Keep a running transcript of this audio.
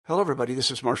Hello, everybody. This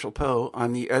is Marshall Poe.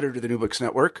 I'm the editor of the New Books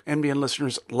Network. NBN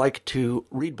listeners like to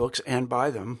read books and buy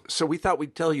them. So we thought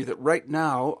we'd tell you that right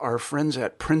now, our friends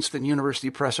at Princeton University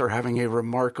Press are having a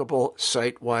remarkable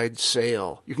site-wide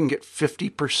sale. You can get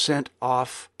 50%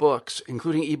 off books,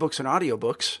 including ebooks and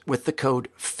audiobooks, with the code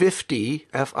 50,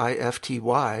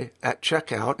 F-I-F-T-Y, at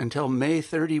checkout until May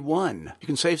 31. You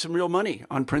can save some real money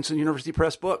on Princeton University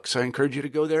Press books. I encourage you to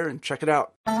go there and check it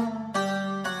out.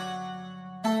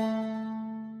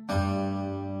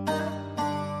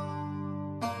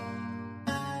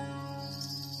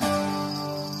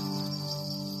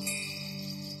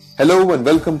 Hello and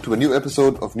welcome to a new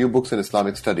episode of New Books in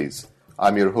Islamic Studies.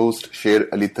 I'm your host, Sher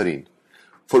Ali Tareen.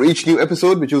 For each new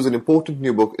episode, we choose an important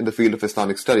new book in the field of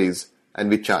Islamic studies and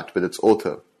we chat with its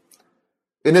author.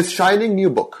 In his shining new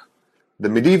book, The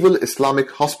Medieval Islamic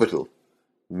Hospital,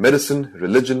 Medicine,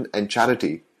 Religion and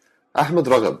Charity, Ahmad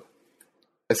Raghab,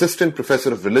 Assistant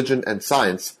Professor of Religion and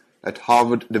Science at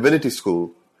Harvard Divinity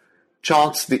School,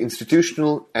 charts the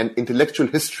institutional and intellectual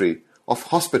history of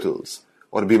hospitals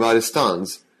or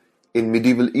bimaristans in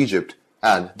medieval Egypt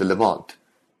and the Levant.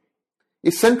 A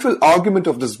central argument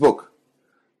of this book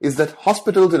is that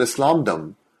hospitals in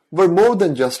Islamdom were more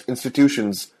than just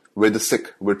institutions where the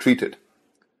sick were treated.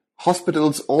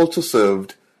 Hospitals also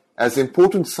served as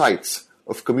important sites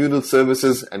of communal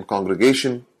services and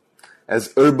congregation,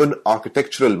 as urban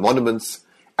architectural monuments,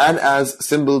 and as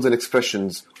symbols and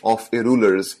expressions of a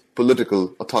ruler's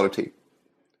political authority.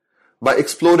 By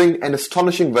exploring an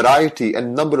astonishing variety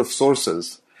and number of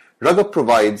sources, Raghab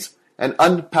provides an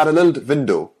unparalleled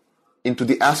window into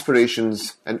the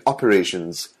aspirations and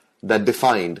operations that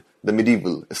defined the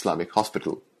medieval Islamic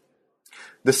hospital.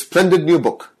 This splendid new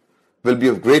book will be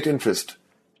of great interest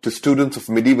to students of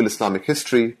medieval Islamic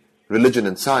history, religion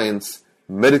and science,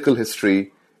 medical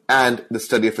history, and the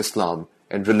study of Islam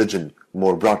and religion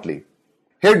more broadly.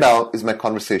 Here now is my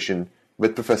conversation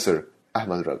with Professor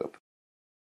Ahmad Raghab.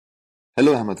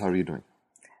 Hello Ahmad, how are you doing?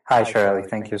 Hi, Shirley.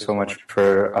 Thank you so much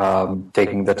for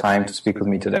taking the time to speak with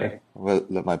me today. Well,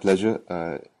 my pleasure.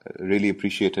 Really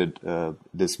appreciated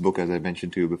this book, as I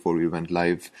mentioned to you before we went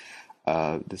live.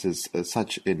 This is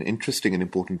such an interesting and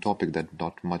important topic that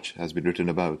not much has been written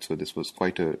about. So this was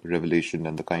quite a revelation,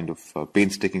 and the kind of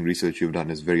painstaking research you've done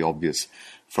is very obvious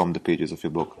from the pages of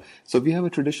your book. So we have a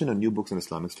tradition on New Books in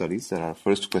Islamic Studies that our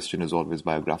first question is always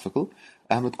biographical.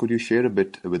 Ahmad, could you share a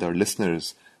bit with our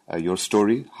listeners your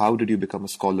story? How did you become a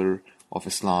scholar of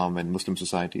Islam and Muslim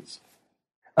societies?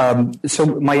 So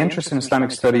my interest in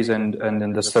Islamic studies and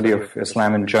in the study of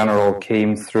Islam in general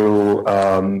came through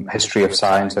history of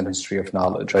science and history of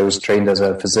knowledge. I was trained as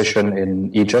a physician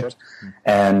in Egypt,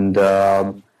 and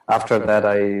after that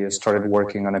I started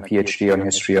working on a PhD on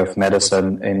history of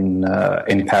medicine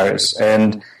in Paris.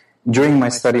 And during my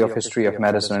study of history of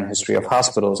medicine and history of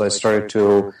hospitals, I started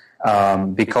to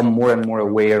become more and more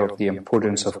aware of the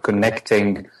importance of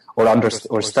connecting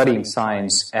or studying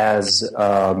science as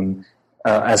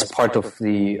part of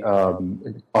the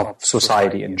of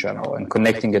society in general, and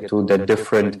connecting it to the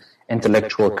different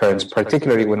intellectual currents,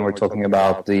 particularly when we're talking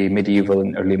about the medieval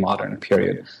and early modern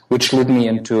period, which led me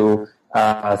into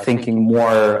thinking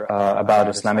more about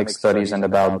Islamic studies and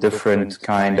about different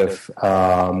kind of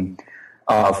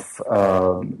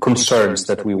concerns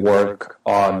that we work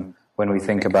on when we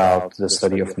think about the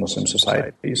study of Muslim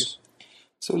societies.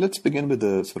 So let's begin with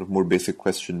a sort of more basic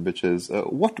question, which is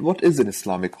what is an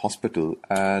Islamic hospital,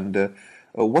 and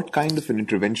what kind of an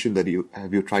intervention that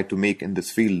have you tried to make in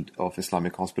this field of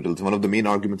Islamic hospitals? One of the main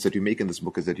arguments that you make in this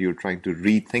book is that you're trying to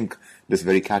rethink this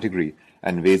very category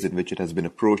and ways in which it has been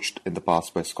approached in the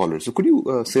past by scholars. So could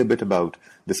you say a bit about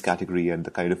this category and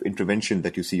the kind of intervention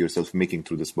that you see yourself making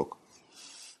through this book?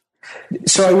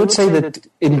 So I would say that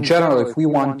in general, if we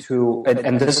want to,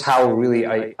 and this is how really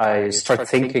I start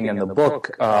thinking in the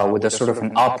book with a sort of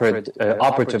an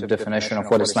operative definition of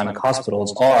what Islamic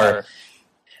hospitals are,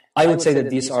 I would say that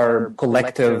these are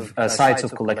collective sites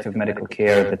of collective medical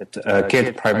care that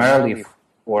cater primarily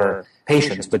for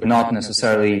patients, but not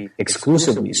necessarily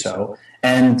exclusively so,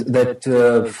 and that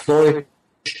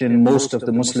flourished in most of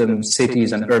the Muslim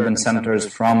cities and urban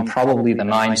centers from probably the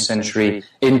 9th century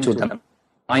into the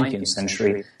 19th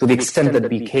century, to the extent that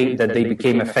they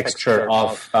became a fixture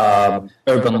of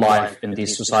urban life in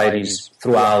these societies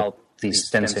throughout these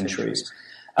 10 centuries.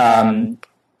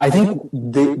 I think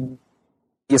the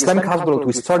Islamic hospital that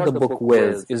we start the book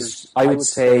with is, I would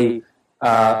say,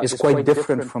 is quite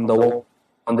different from the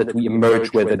one that we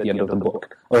emerge with at the end of the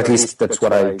book, or at least that's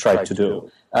what I tried to do.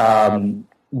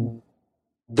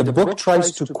 The book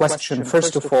tries to question,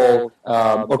 first of all,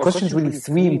 or questions really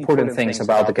three important things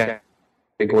about the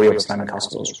category of Islamic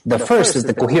hospitals. The first is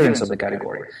the coherence of the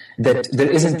category, that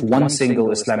there isn't one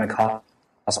single Islamic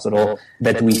hospital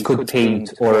that we could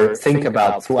paint or think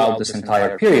about throughout this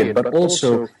entire period, but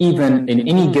also even in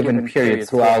any given period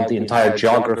throughout the entire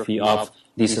geography of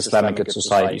these Islamic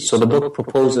societies. So the book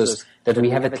proposes that we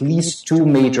have at least two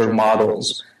major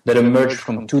models that emerged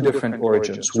from two different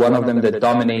origins, one of them that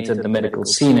dominated the medical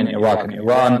scene in Iraq and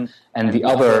Iran, and the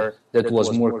other that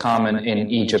was more common in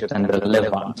Egypt and the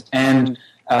Levant. And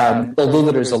although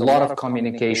there is a lot of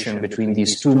communication between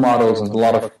these two models and a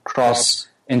lot of cross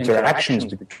interactions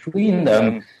between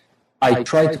them, I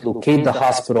try to locate the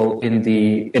hospital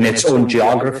in its own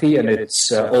geography and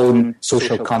its own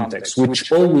social context,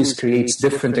 which always creates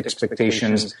different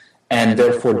expectations and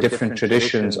therefore different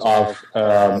traditions of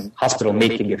hospital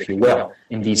making, if you will,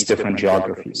 in these different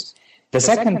geographies. The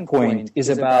second point is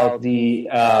about the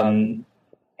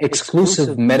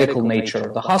exclusive medical nature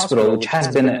of the hospital, which has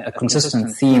been a consistent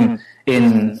theme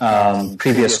in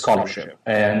previous scholarship.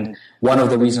 And one of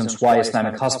the reasons why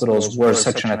Islamic hospitals were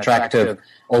such an attractive,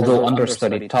 although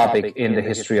understudied topic in the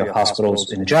history of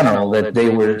hospitals in general, that they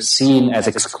were seen as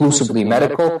exclusively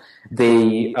medical.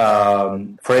 They,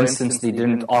 for instance, they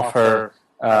didn't offer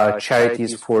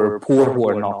charities for poor who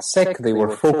are not sick. They were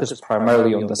focused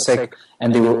primarily on the sick,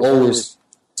 and they were always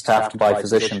staffed by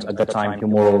physicians, at the time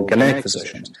humoral Galenic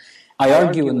physicians. I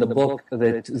argue in the book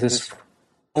that this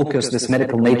focus, this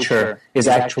medical nature, is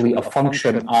actually a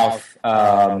function of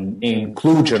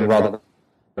inclusion rather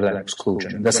than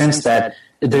exclusion, in the sense that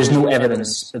there's no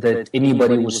evidence that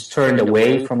anybody was turned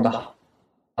away from the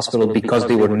hospital because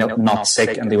they were not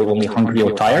sick and they were only hungry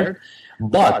or tired,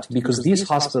 but because these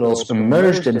hospitals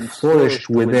emerged and flourished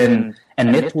within a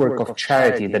network of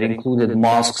charity that included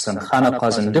mosques and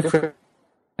khanaqahs and different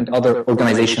other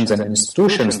organizations and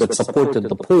institutions that supported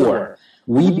the poor,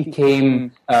 we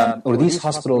became, or these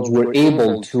hospitals were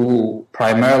able to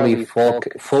primarily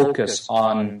focus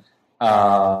on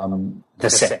the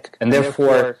sick. And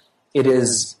therefore, it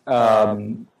is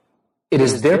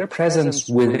their presence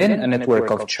within a network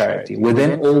of charity,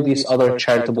 within all these other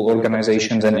charitable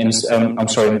organizations and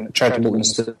charitable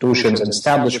institutions and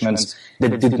establishments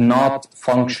that did not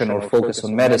function or focus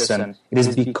on medicine. It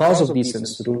is because of these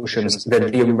institutions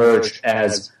that they emerged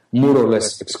as more or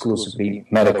less exclusively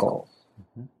medical.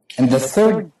 And the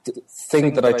third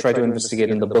thing that I try to investigate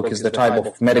in the book is the type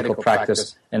of medical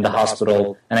practice in the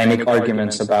hospital, and I make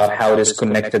arguments about how it is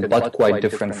connected but quite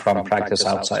different from practice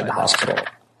outside the hospital.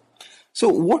 So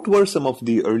what were some of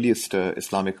the earliest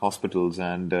Islamic hospitals,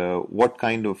 and what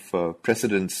kind of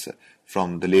precedents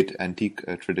from the late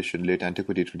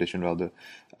antiquity tradition rather,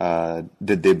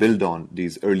 did they build on,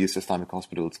 these earliest Islamic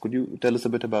hospitals? Could you tell us a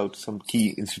bit about some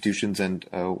key institutions and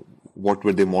what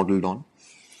were they modeled on?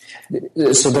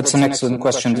 So that's an excellent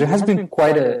question. There has been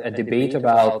quite a debate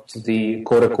about the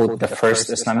quote-unquote the first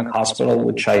Islamic hospital,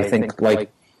 which I think,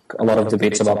 like a lot of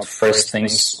debates about first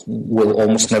things, will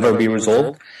almost never be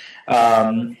resolved.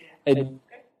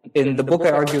 In the book,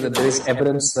 I argue that there is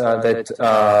evidence that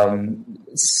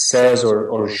says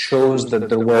or shows that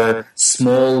there were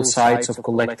small sites of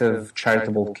collective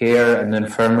charitable care and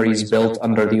infirmaries built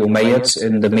under the Umayyads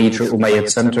in the major Umayyad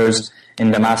centers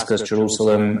in Damascus,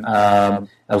 Jerusalem,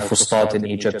 Al-Fustat in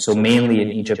Egypt, so mainly in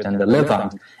Egypt and the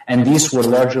Levant. And these were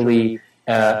largely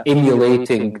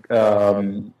emulating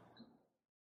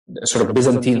sort of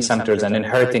Byzantine centers and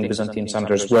inheriting Byzantine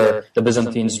centers, where the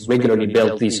Byzantines regularly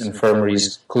built these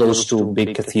infirmaries close to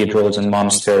big cathedrals and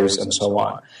monasteries and so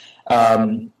on.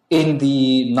 In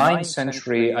the 9th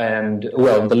century and,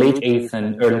 well, the late 8th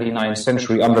and early 9th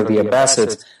century under the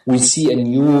Abbasids, we see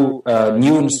new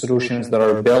institutions that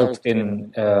are built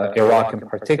in Iraq in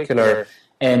particular,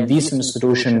 and these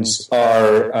institutions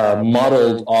are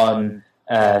modeled on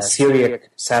Syriac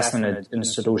Sassanid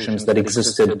institutions that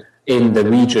existed in the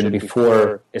region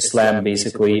before Islam,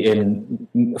 basically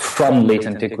from late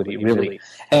antiquity, really.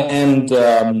 And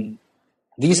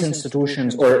these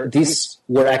institutions, or these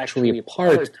were actually a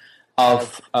part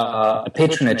of a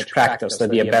patronage practice that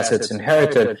the Abbasids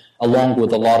inherited, along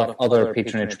with a lot of other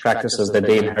patronage practices that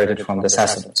they inherited from the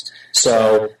Sassanids.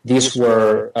 So these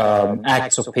were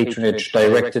acts of patronage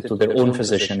directed to their own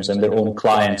physicians and their own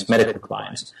clients, medical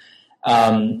clients.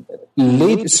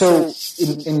 So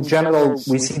in general,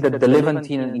 we see that the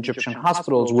Levantine and Egyptian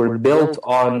hospitals were built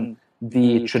on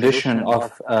the tradition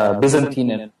of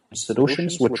Byzantine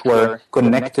institutions, which were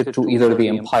connected to either the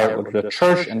empire or the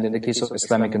church, and in the case of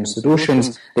Islamic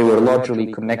institutions, they were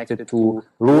largely connected to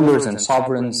rulers and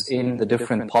sovereigns in the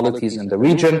different polities in the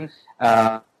region.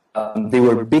 They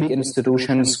were big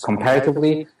institutions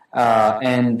comparatively,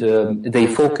 They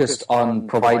focused on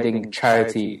providing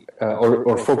charity,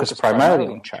 or focused primarily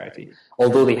on charity,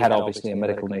 although they had obviously a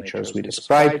medical nature, as we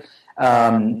described.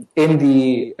 In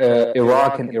the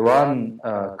Iraq and Iran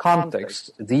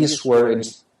context, these were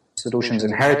institutions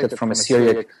inherited from a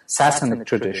Syriac Sassanid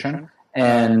tradition,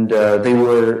 and they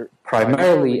were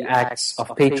primarily acts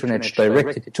of patronage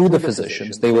directed to the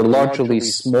physicians. They were largely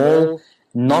small,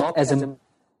 not as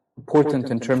important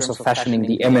in terms of fashioning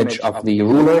the image of the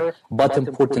ruler, but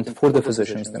important for the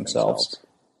physicians themselves,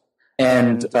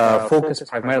 and focused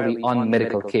primarily on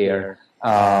medical care,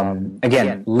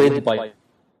 again, led by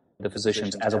the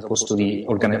physicians as opposed to the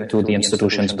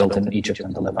institutions built in Egypt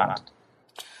and the Levant.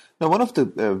 Now, one of the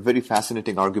very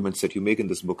fascinating arguments that you make in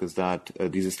this book is that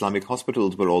these Islamic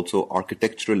hospitals were also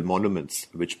architectural monuments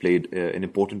which played an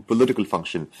important political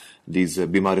function, these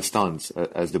Bimaristans,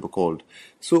 as they were called.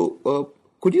 So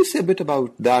could you say a bit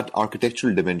about that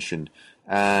architectural dimension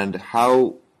and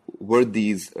how were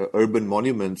these urban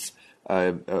monuments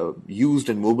used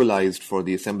and mobilized for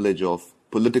the assemblage of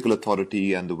political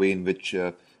authority and the way in which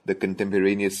the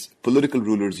contemporaneous political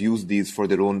rulers used these for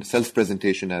their own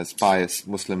self-presentation as pious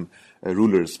Muslim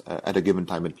rulers at a given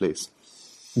time and place?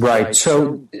 Right.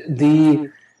 So the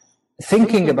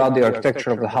thinking about the architecture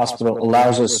of the hospital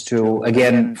allows us to,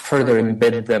 again, further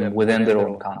embed them within their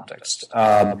own context.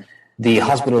 The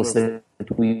hospitals that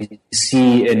we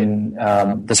see in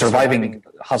the surviving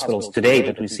hospitals today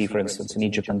that we see, for instance, in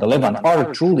Egypt and the Levant,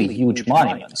 are truly huge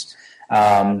monuments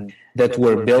that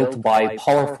were built by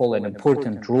powerful and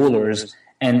important rulers.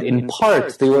 And in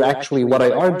part, they were actually, what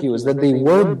I argue is that they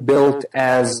were built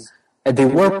as, they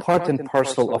were part and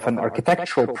parcel of an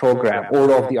architectural program,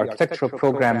 or of the architectural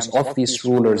programs of these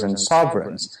rulers and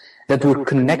sovereigns that were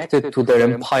connected to their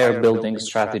empire building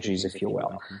strategies, if you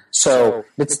will. So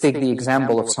let's take the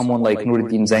example of someone like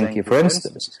Nuruddin Zenki, for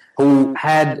instance, who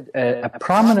had a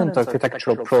prominent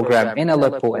architectural program in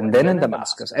Aleppo and then in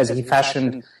Damascus, as he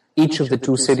fashioned each of the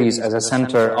two cities as a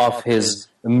center of his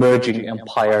emerging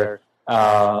empire,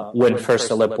 when first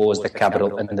Aleppo was the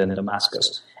capital and then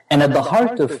Damascus. And at the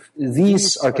heart of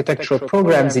these architectural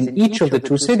programs in each of the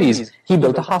two cities, he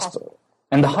built a hospital.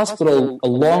 And the hospital,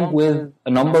 along with a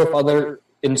number of other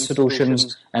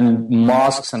institutions and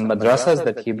mosques and madrasas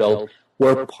that he built,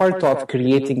 were part of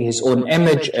creating his own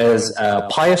image as a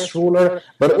pious ruler,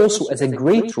 but also as a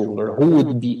great ruler who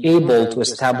would be able to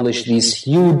establish these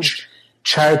huge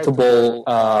charitable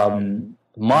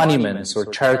monuments or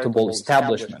charitable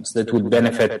establishments that would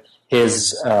benefit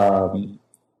his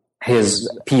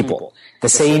people. The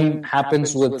same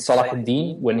happens with Salah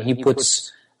ad-Din when he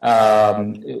puts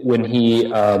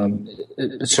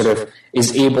sort of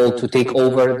is able to take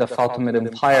over the Fatimid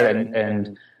Empire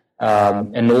and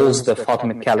annuls the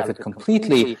Fatimid Caliphate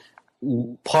completely.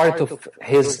 Part of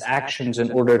his actions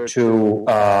in order to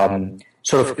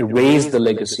sort of erase the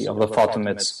legacy of the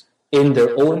Fatimids in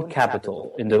their own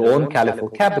capital, in their own caliphal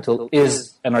capital,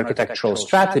 is an architectural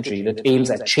strategy that aims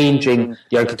at changing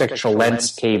the architectural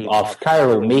landscape of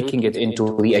Cairo, making it into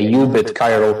the Ayyubid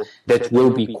Cairo that will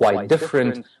be quite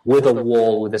different, with a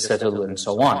wall, with a citadel, and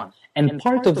so on. And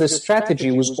part of this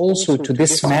strategy was also to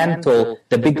dismantle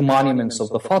the big monuments of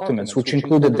the Fatimids, which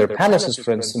included their palaces,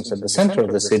 for instance, at the center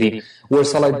of the city, where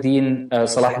Salah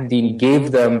ad-Din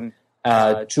gave them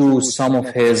to some of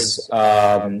his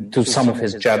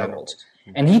generals,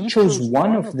 and he chose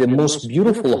one of the most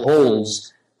beautiful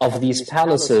halls of these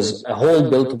palaces, a hall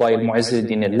built by Mu'izz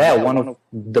ad-Din Allah, one of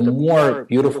the more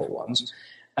beautiful ones,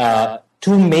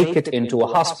 to make it into a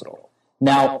hospital.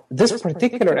 Now, this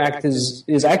particular act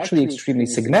is actually extremely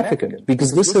significant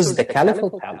because this is the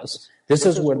Caliphal Palace. This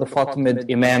is where the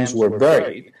Fatimid Imams were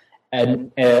buried,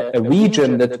 and a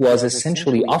region that was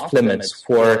essentially off limits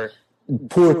for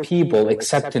poor people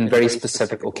except in very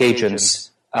specific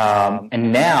occasions.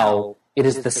 And now it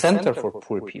is the center for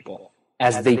poor people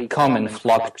as they come and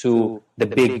flock to the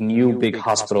big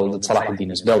hospital that Salah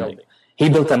ad-Din is building. He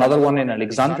built another one in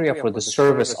Alexandria for the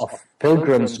service of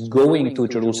pilgrims going to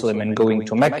Jerusalem and going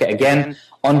to Mecca, again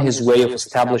on his way of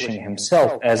establishing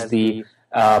himself as the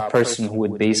person who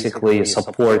would basically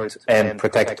support and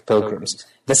protect pilgrims.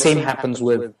 The same happens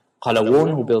with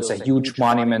Qalawun, who builds a huge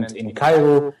monument in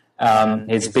Cairo,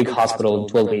 his big hospital in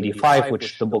 1285,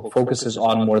 which the book focuses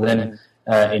on more than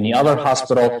any other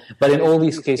hospital. But in all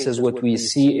these cases, what we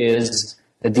see is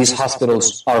that these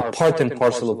hospitals are part and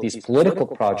parcel of these political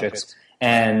projects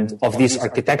and of these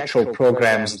architectural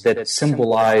programs that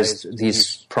symbolized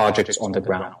these projects on the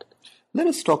ground. Let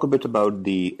us talk a bit about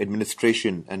the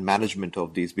administration and management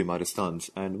of these Bimaristans.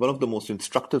 And one of the most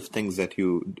instructive things that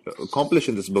you accomplish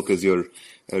in this book is your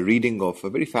reading of, a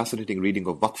very fascinating reading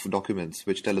of Waqf documents,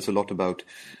 which tell us a lot about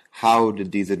how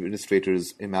did these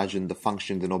administrators imagine the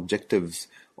functions and objectives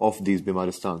of these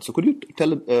Bimaristans. So could you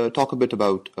talk a bit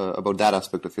about that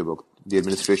aspect of your book, the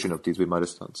administration of these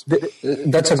Bimaristans?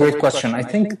 That's a great question. I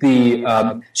think the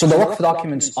Waqf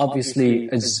documents obviously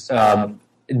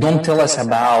don't tell us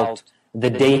about the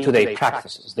day-to-day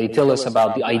practices. They tell us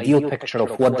about the ideal picture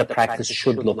of what the practice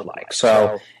should look like.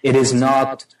 So it is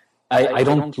not, I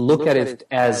don't look at it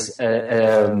as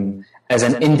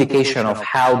an indication of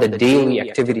how the daily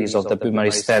activities of the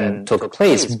Bimaristan took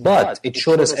place, but it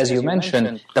showed us, as you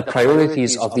mentioned, the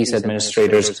priorities of these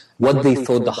administrators, what they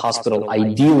thought the hospital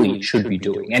ideally should be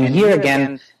doing. And here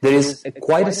again, there is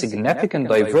quite a significant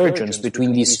divergence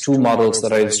between these two models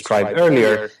that I described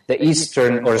earlier, the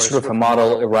Eastern, or sort of a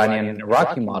model, Iranian and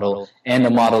Iraqi model, and a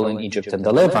model in Egypt and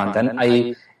the Levant.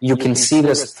 And you can see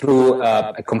this through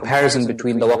a comparison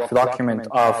between the Waqf document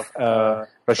of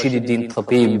Rashiduddin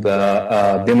Tabib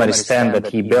Bimaristan that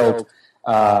he built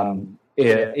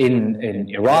in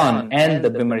Iran, and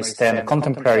the Bimaristan,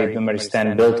 contemporary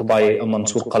Bimaristan built by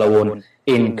Mansur Qalawun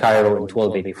in Cairo in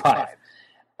 1285.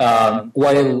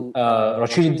 While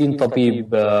Rashiduddin Tabib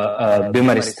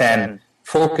Bimaristan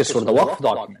focused, or the Waqf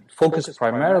document, focused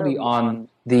primarily on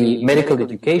the medical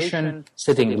education,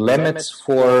 setting limits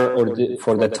for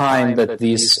the time that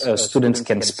these students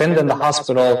can spend in the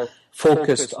hospital,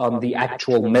 focused on the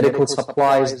actual medical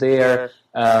supplies there,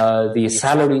 the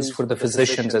salaries for the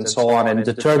physicians and so on, and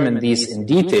determined these in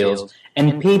details,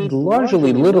 and paid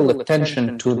largely little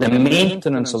attention to the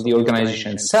maintenance of the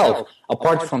organization itself,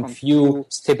 apart from few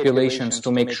stipulations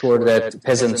to make sure that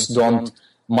peasants don't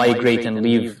migrate and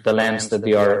leave the lands that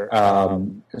they are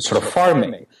sort of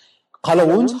farming.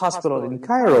 Qalawun's hospital in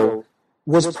Cairo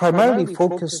was primarily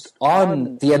focused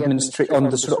on the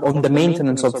on the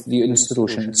maintenance of the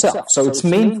institution itself. So its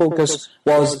main focus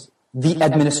was the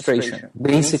administration.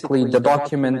 Basically, the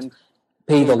document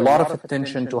paid a lot of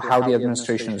attention to how the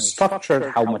administration is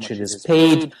structured, how much it is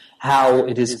paid, how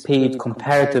it is paid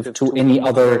comparative to any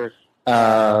other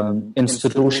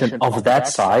institution of that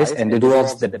size, and it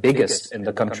was the biggest in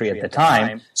the country at the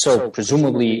time. So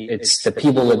presumably it's the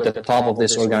people at the top of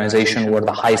this organization were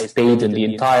the highest paid in the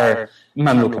entire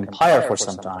Mamluk Empire for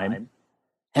some time.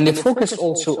 And it focused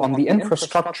also on the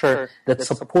infrastructure that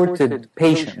supported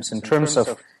patients in terms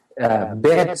of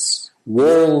beds,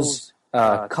 walls,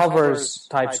 covers,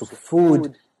 types of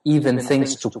food, even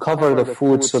things to cover the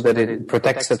food so that it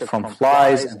protects it from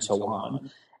flies and so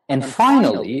on. And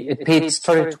finally, it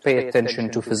started to pay attention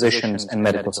to physicians and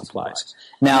medical supplies.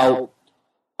 Now,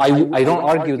 I don't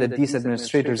argue that these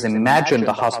administrators imagined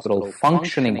the hospital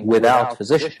functioning without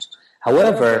physicians.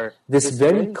 However, this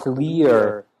very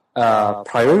clear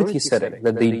priority setting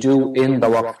that they do in the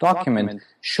Waqf document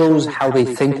shows how they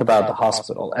think about the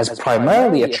hospital as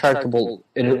primarily a charitable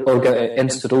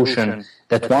institution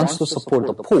that wants to support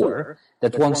the poor,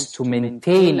 that wants to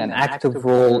maintain an active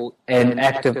role and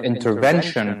active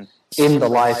intervention in the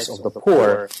lives of the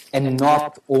poor, and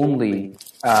not only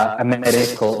a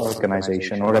medical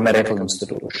organization or a medical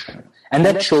institution. And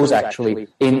that shows actually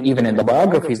even in the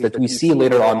biographies that we see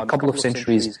later on, a couple of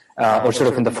centuries, or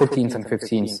sort of in the 14th and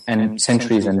 15th and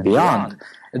centuries and beyond,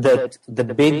 that the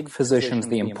big physicians,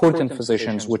 the important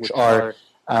physicians, which are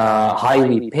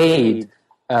highly paid,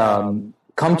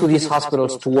 come to these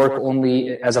hospitals to work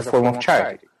only as a form of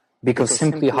charity, because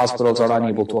simply hospitals are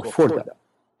unable to afford them.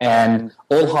 And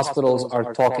all hospitals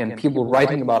are talking, people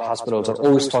writing about hospitals are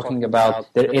always talking about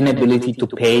their inability to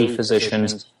pay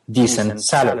physicians decent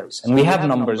salaries. And we have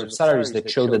numbers of salaries that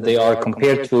show that they are,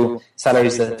 compared to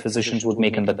salaries that physicians would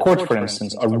make in the court, for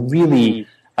instance, are really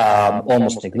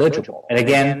almost negligible. And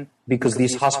again, because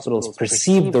these hospitals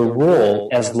perceive their role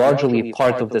as largely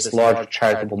part of this large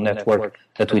charitable network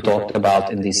that we talked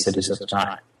about in these cities at the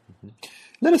time.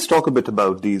 Let us talk a bit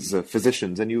about these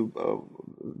physicians. And you,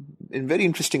 in very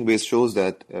interesting ways, shows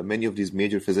that many of these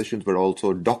major physicians were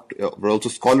also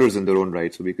scholars in their own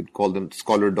right. So we could call them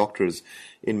scholar doctors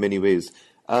in many ways.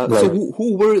 Right. So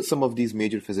who were some of these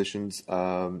major physicians?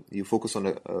 You focus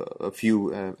on a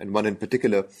few, and one in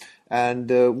particular. And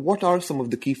what are some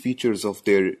of the key features of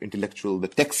their intellectual, the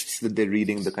texts that they're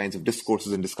reading, the kinds of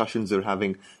discourses and discussions they're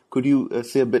having? Could you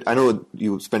say a bit? I know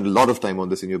you spend a lot of time on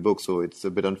this in your book, so it's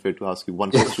a bit unfair to ask you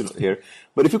one question here.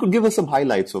 But if you could give us some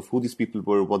highlights of who these people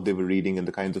were, what they were reading, and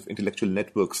the kinds of intellectual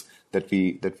networks that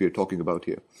we are talking about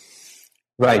here.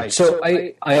 Right. So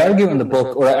I argue in the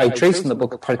book, or I trace in the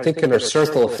book, a particular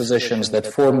circle of physicians that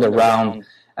formed around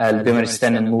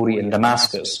Bimaristan and Nuri in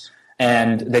Damascus.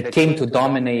 and that came to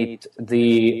dominate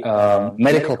the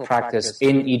medical practice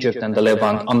in Egypt and the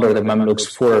Levant under the Mamluks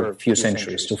for a few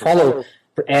centuries to follow.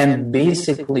 And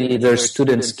basically, their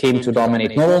students came to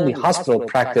dominate not only hospital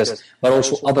practice, but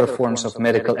also other forms of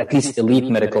medical, at least elite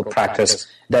medical practice,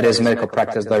 that is medical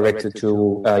practice directed to,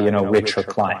 richer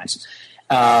clients.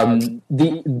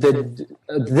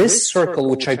 This circle,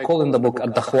 which I call in the book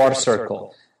Al-Dakhwar circle,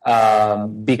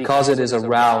 because it is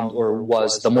around, or was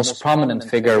the most prominent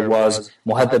figure, was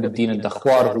Muhaddab al-Din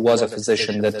al-Dakhwar, who was a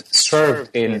physician that served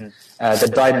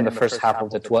that died in the first half of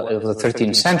the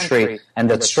 13th century, and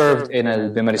that served in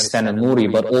al-Bimaristan al-Nuri,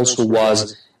 but also was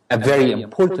a very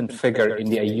important figure in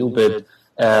the Ayyubid,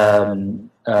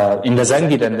 in the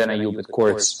Zangid and then Ayyubid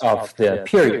courts of the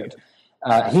period.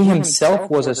 He himself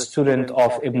was a student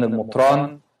of Ibn al-Mutran,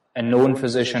 a known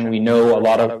physician. We know a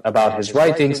lot about his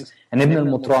writings. And Ibn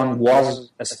al-Mutran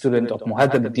was a student of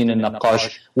Muhaddab al-Din al-Naqash,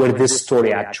 where this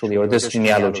story actually, or this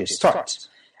genealogy starts.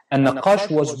 And Naqash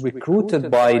was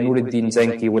recruited by Nuruddin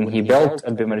Zanki when he built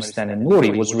al-Bimaristan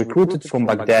al-Nuri, was recruited from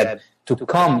Baghdad to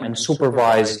come and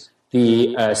supervise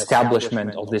the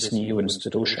establishment of this new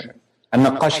institution. And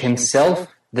Naqash himself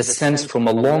descends from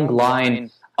a long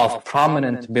line of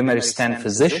prominent Bimaristan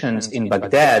physicians in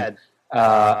Baghdad,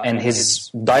 and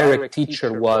his direct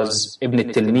teacher was Ibn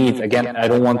Tilmidh. Again, I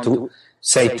don't want to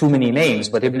say too many names,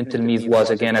 but Ibn Tilmidh was,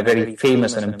 again, a very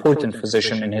famous and important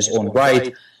physician in his own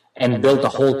right, and built a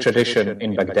whole tradition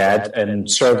in Baghdad and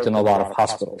served in a lot of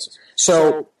hospitals.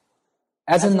 So,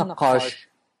 as al-Naqash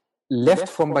left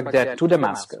from Baghdad to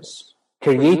Damascus,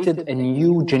 created a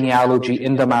new genealogy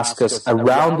in Damascus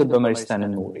around the Bimaristan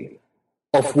al-Nuri,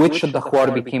 of which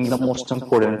al-Dakhwar became the most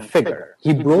important figure.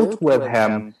 He brought with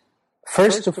him,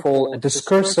 first of all, a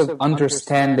discursive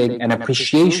understanding and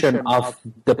appreciation of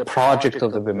the project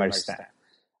of the Bimaristan.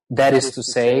 That is to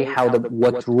say,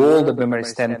 what role the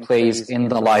Bimaristan plays in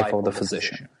the life of the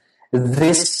physician.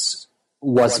 This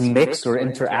was mixed or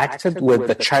interacted with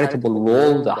the charitable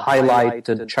role, the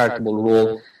highlighted charitable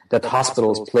role that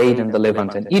hospitals played in the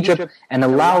Levant and Egypt, and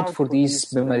allowed for these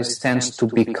Bimaristans to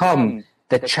become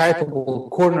the charitable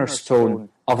cornerstone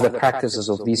of the practices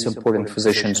of these important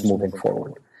physicians moving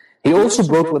forward. He also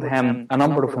brought with him a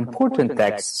number of important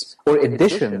texts or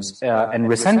editions and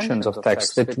recensions of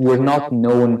texts that were not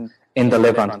known in the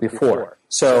Levant before.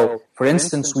 So, for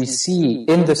instance, we see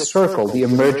in this circle the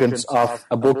emergence of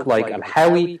a book like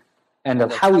Al-Hawi, and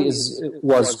Al-Hawi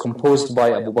was composed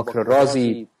by Abu Bakr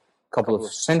al-Razi a couple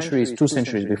of centuries, 2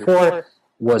 centuries before,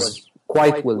 was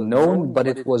quite well known, but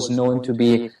it was known to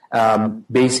be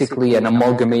basically an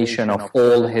amalgamation of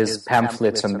all his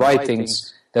pamphlets and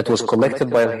writings that was collected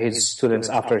by his students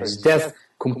after his death,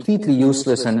 completely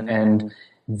useless and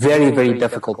very, very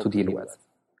difficult to deal with.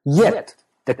 Yet,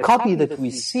 the copy that we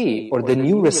see, or the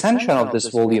new recension of this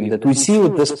volume that we see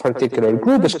with this particular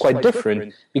group is quite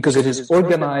different, because it is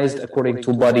organized according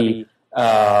to body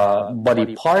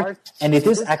part, and it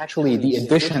is actually the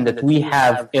edition that we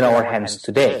have in our hands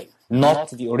today, not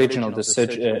the original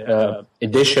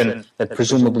edition that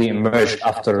presumably emerged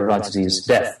after Razi's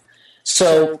death.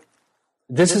 So,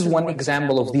 this is one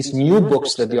example of these new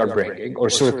books that they are bringing, or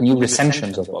sort of new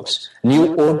recensions of books,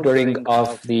 new ordering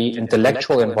of the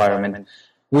intellectual environment,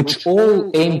 which all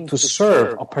aim to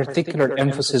serve a particular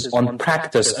emphasis on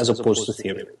practice as opposed to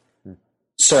theory.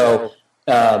 So,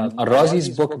 Al-Razi's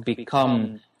book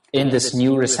become, in this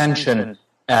new recension,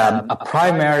 a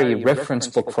primary reference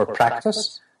book for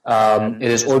practice.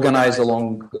 It is organized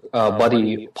along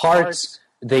body parts.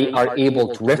 They are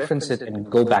able to reference it and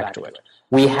go back to it.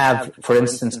 We have, for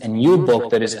instance, a new book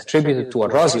that is attributed to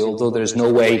Al-Razi, although there is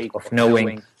no way of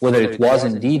knowing whether it was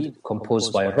indeed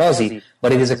composed by Al-Razi,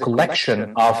 but it is a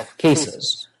collection of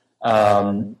cases.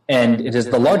 And it is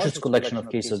the largest collection of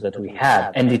cases that we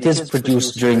have. And it is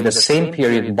produced during the same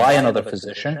period by another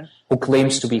physician who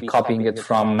claims to be copying it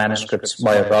from manuscripts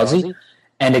by Al-Razi.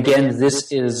 And again,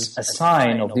 this is a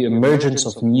sign of the emergence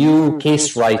of new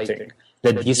case writing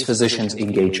that these physicians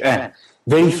engage in.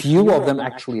 Very few of them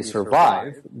actually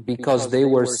survive because they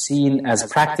were seen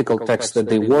as practical texts that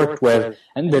they worked with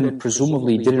and then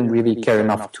presumably didn't really care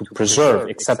enough to preserve,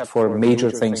 except for major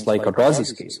things like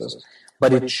Al-Razi's cases.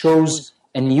 But it shows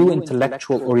a new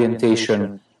intellectual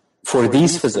orientation for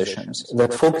these physicians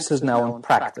that focuses now on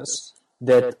practice,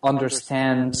 that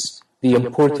understands the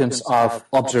importance of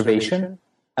observation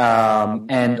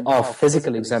and of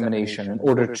physical examination in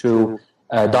order to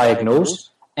diagnose,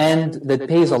 and that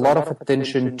pays a lot of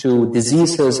attention to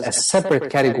diseases as separate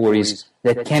categories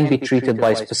that can be treated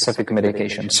by specific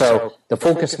medication. So the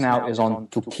focus now is on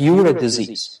to cure a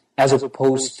disease as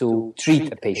opposed to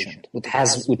treat a patient, which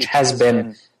has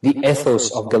been the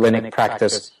ethos of Galenic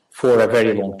practice for a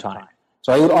very long time.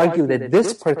 So I would argue that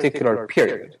this particular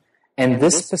period and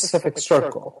this specific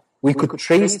circle, we could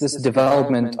trace this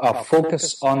development of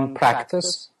focus on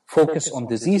practice, focus on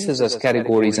diseases as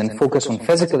categories, and focus on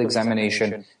physical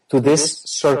examination to this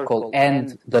circle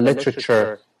and the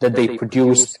literature that they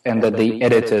produced and that they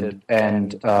edited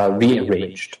and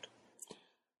rearranged.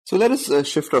 So let us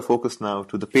shift our focus now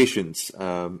to the patients,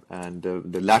 and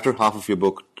the latter half of your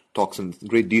book talks in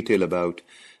great detail about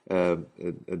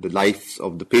the lives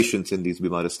of the patients in these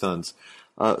Bimaristans.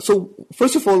 So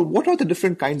first of all, what are the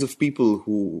different kinds of people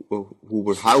who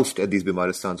were housed at these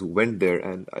Bimaristans, who went there?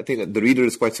 And I think the reader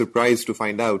is quite surprised to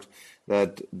find out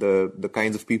that the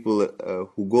kinds of people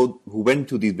who went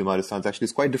to these Bimaristans actually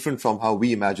is quite different from how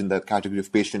we imagine that category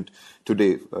of patient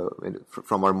today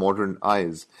from our modern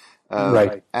eyes.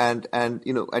 Right. And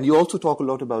you also talk a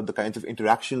lot about the kinds of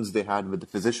interactions they had with the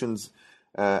physicians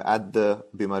at the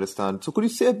Bimaristan. So could you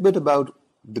say a bit about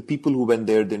the people who went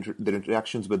there, their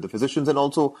interactions with the physicians, and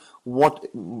also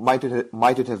what might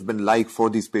it have been like for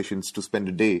these patients to spend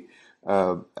a day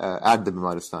at the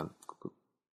Bimaristan?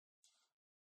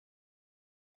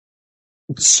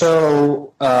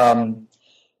 So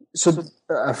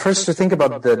first to think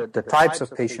about the types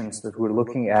of patients that we're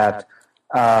looking at.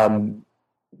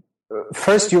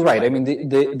 First, you're right. I mean,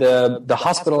 the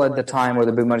hospital at the time, or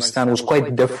the Bimaristan, was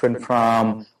quite different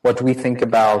from what we think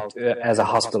about as a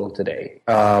hospital today.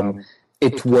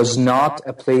 It was not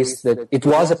a place it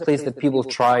was a place that people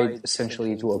tried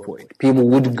essentially to avoid. People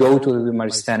would go to the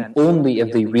Bimaristan only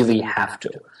if they really have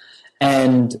to.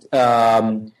 And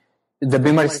the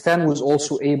Bimaristan was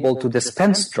also able to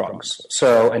dispense drugs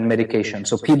and medication.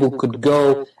 So people could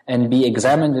go and be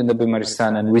examined in the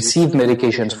Bimaristan and receive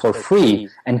medications for free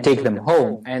and take them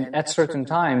home. And at certain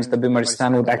times, the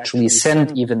Bimaristan would actually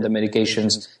send even the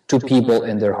medications to people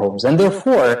in their homes. And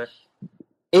therefore,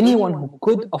 anyone who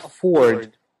could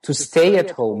afford to stay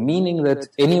at home, meaning that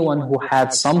anyone who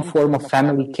had some form of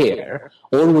family care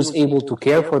or was able to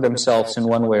care for themselves in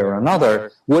one way or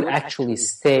another, would actually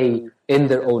stay in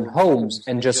their own homes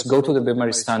and just go to the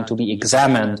Bimaristan to be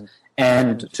examined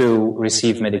and to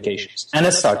receive medications. And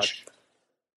as such,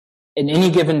 in any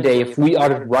given day, if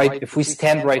we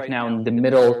stand right now in the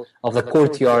middle of the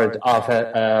courtyard of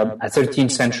a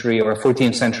 13th century or a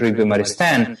 14th century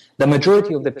Bimaristan, the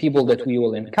majority of the people that we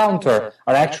will encounter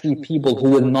are actually people who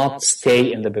will not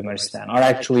stay in the Bimaristan, are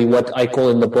actually what I call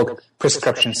in the book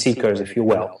prescription seekers, if you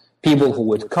will. People who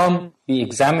would come, be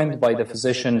examined by the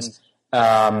physicians,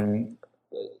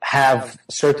 have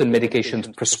certain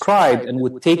medications prescribed, and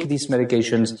would take these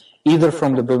medications either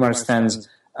from the Bimaristan's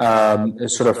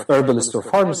sort of herbalist or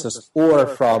pharmacist, or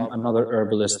from another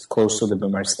herbalist close to the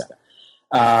Bimaristan.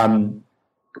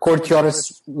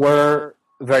 Courtyards were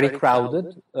very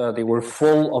crowded. They were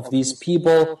full of these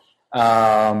people,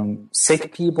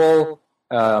 sick people,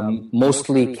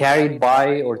 mostly carried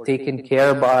by or taken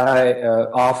care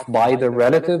of by their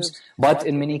relatives, but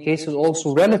in many cases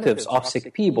also relatives of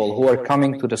sick people who are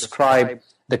coming to describe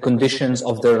the conditions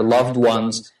of their loved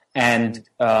ones and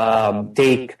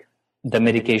take the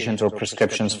medications or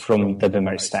prescriptions from the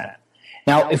Bimaristan.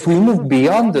 Now, if we move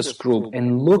beyond this group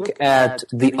and look at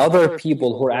the other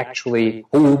people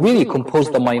who really compose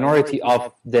the minority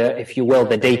of if you will,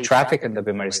 the day traffic in the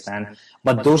Bimaristan,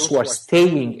 but those who are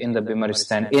staying in the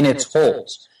Bimaristan in its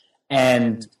halls,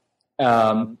 and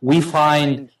we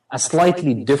find a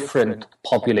slightly different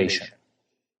population.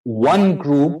 One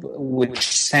group, which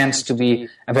stands to be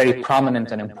a very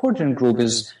prominent and important group,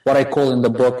 is what I call in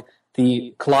the book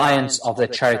the clients of the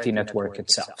charity network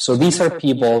itself. So these are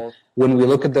people, when we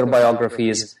look at their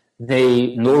biographies,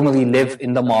 they normally live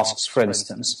in the mosques, for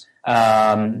instance.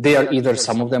 They are either,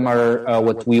 some of them are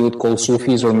what we would call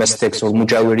Sufis or mystics or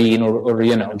mujawireen, or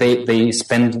they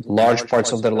spend large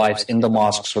parts of their lives in the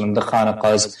mosques or in the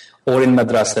khanaqahs or in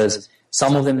madrasas.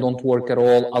 Some of them don't work at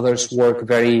all. Others work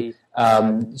very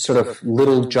sort of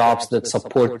little jobs that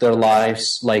support their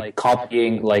lives, like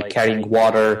copying, like carrying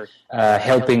water,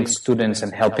 helping students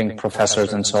and helping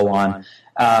professors and so on.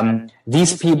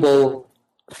 These people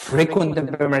frequent the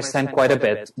Bimaristan quite a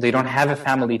bit. They don't have a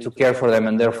family to care for them,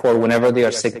 and therefore whenever they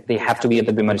are sick, they have to be at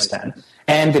the Bimaristan.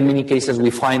 And in many cases, we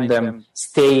find them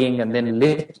staying and then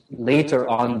later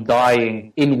on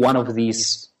dying in one of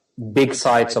these big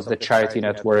sites of the charity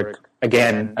network.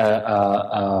 Again,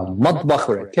 a matbakh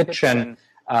or a kitchen,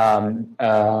 a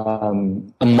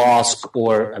mosque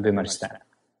or a Bimaristan.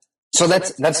 So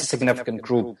that's a significant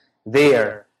group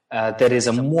there. That is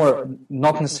a more,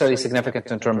 not necessarily significant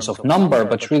in terms of number,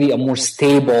 but really a more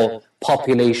stable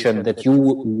population that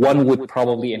one would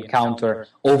probably encounter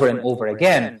over and over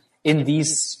again in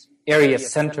these area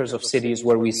centers of cities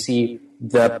where we see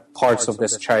the parts of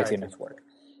this charity network.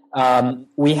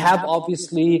 We have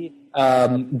obviously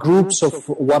groups of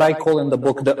what I call in the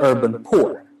book the urban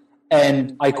poor.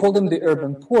 And I call them the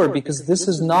urban poor because this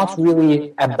is not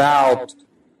really about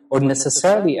or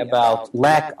necessarily about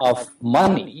lack of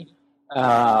money,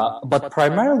 but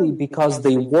primarily because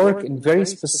they work in very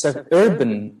specific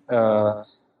urban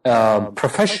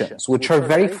professions, which are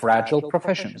very fragile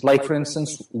professions, like, for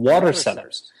instance, water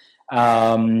sellers.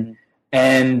 And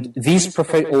these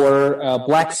or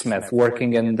blacksmith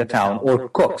working in the town, or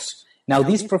cooks. Now,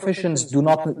 these professions do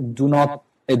not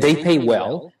they pay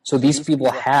well, so these people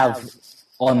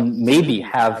maybe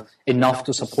have enough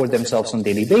to support themselves on a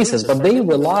daily basis, but they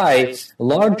rely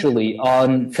largely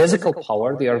on physical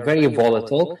power. They are very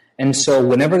volatile, and so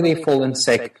whenever they fall in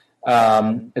sick,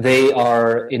 they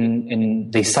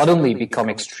suddenly become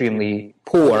extremely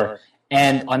poor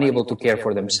and unable to care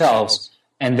for themselves,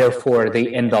 and therefore they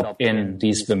end up in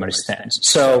these Bimaristans.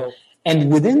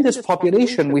 And within this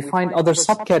population, we find other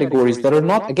subcategories that are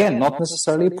not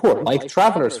necessarily poor, like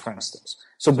travelers, for instance.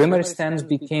 So Bimaristans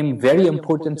became very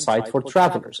important site for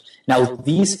travelers. Now,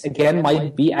 these, again,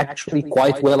 might be actually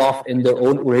quite well off in their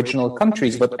own original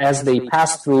countries, but as they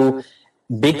pass through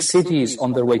big cities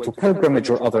on their way to pilgrimage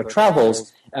or other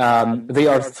travels, they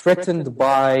are threatened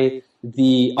by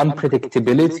the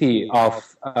unpredictability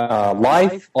of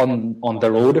life on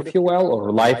the road, if you will,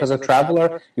 or life as a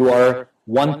traveler. You are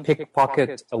one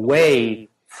pickpocket away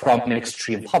from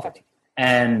extreme poverty.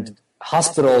 And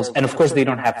hospitals, and of course they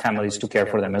don't have families to care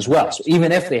for them as well. So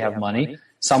even if they have money,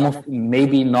 some of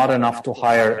maybe not enough to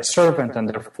hire a servant, and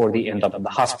therefore they end up in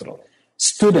the hospital.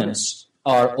 Students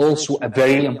are also a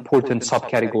very important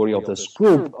subcategory of this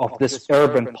group, of this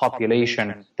urban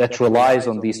population that relies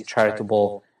on these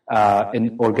charitable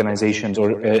organizations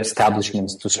or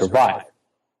establishments to survive.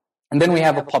 And then we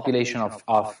have a population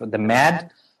of the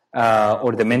MAD,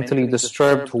 or the mentally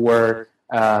disturbed, who were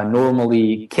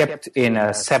normally kept in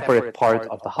a separate part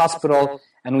of the hospital.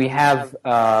 And we have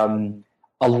a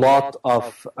lot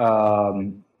of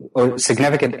or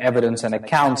significant evidence and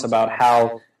accounts about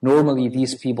how normally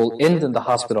these people end in the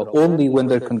hospital only when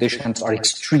their conditions are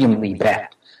extremely bad.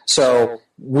 So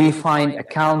we find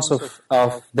accounts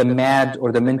of the MAD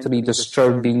or the mentally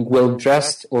disturbed being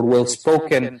well-dressed or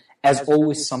well-spoken as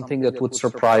always something that would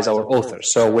surprise our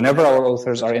authors. So whenever our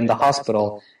authors are in the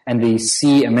hospital and they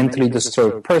see a mentally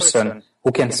disturbed person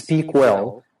who can speak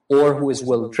well or who is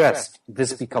well-dressed,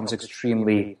 this becomes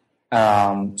extremely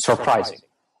surprising.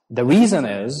 The reason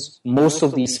is most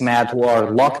of these MAD who are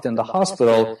locked in the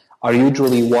hospital are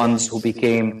usually ones who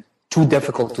became too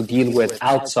difficult to deal with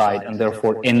outside and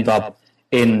therefore end up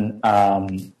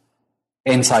inside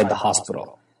the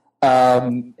hospital.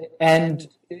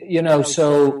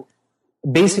 So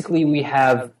basically we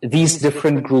have these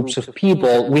different groups of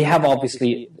people. We have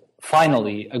obviously,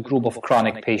 finally, a group of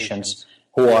chronic patients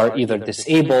who are either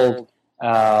disabled,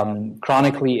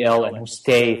 chronically ill, and who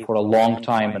stay for a long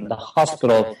time in the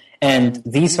hospital. And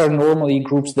these are normally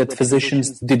groups that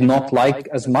physicians did not like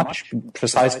as much,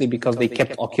 precisely because they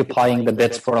kept occupying the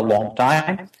beds for a long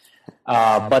time.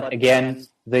 But again,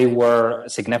 they were a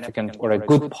significant or a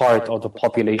good part of the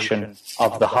population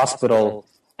of the hospital,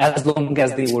 as long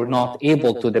as they were not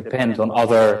able to depend on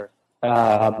other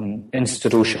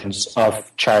institutions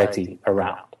of charity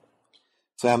around.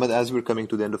 So Ahmed, as we're coming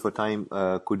to the end of our time,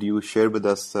 could you share with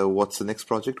us what's the next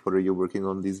project? What are you working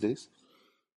on these days?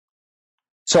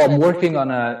 So I'm working on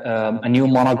a new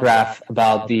monograph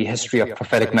about the history of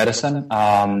prophetic medicine.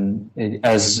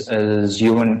 As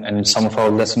you and some of our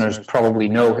listeners probably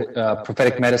know,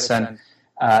 prophetic medicine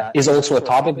is also a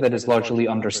topic that is largely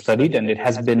understudied, and it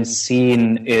has been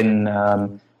seen in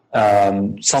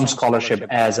some scholarship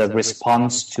as a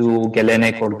response to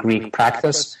Galenic or Greek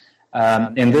practice.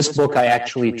 In this book, I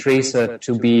actually trace it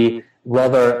to be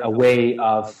rather a way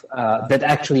of that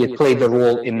actually it played a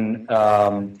role in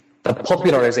the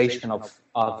popularization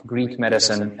of Greek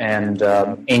medicine and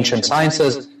ancient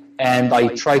sciences, and I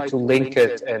try to link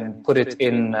it and put it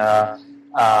in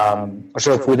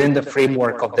sort of within the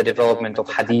framework of the development of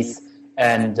hadith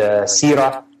and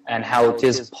seerah, and how it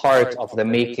is part of the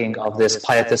making of this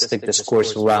pietistic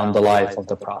discourse around the life of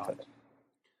the Prophet.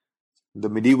 The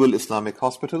Medieval Islamic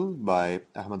Hospital by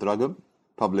Ahmed Ragab,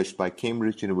 published by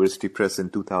Cambridge University Press in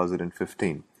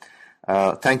 2015.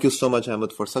 Thank you so much,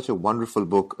 Ahmed, for such a wonderful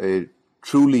book, a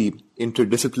truly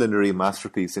interdisciplinary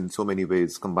masterpiece in so many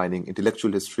ways, combining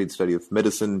intellectual history, the study of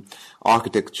medicine,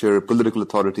 architecture, political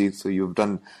authority. So you've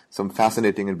done some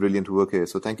fascinating and brilliant work here.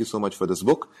 So thank you so much for this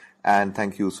book, and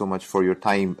thank you so much for your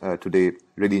time today.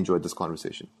 Really enjoyed this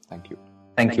conversation. Thank you.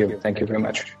 Thank you. Thank you very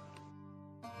much.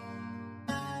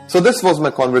 So this was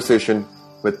my conversation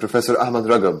with Professor Ahmad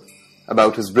Ragab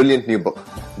about his brilliant new book,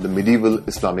 The Medieval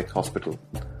Islamic Hospital.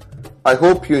 I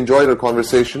hope you enjoyed our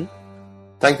conversation.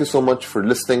 Thank you so much for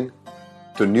listening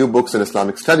to New Books in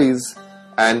Islamic Studies,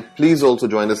 and please also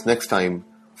join us next time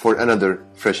for another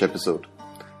fresh episode.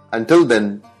 Until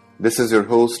then, this is your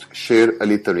host, Sher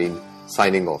Ali Tareen,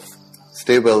 signing off.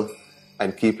 Stay well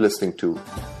and keep listening to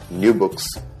New Books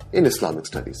in Islamic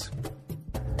Studies.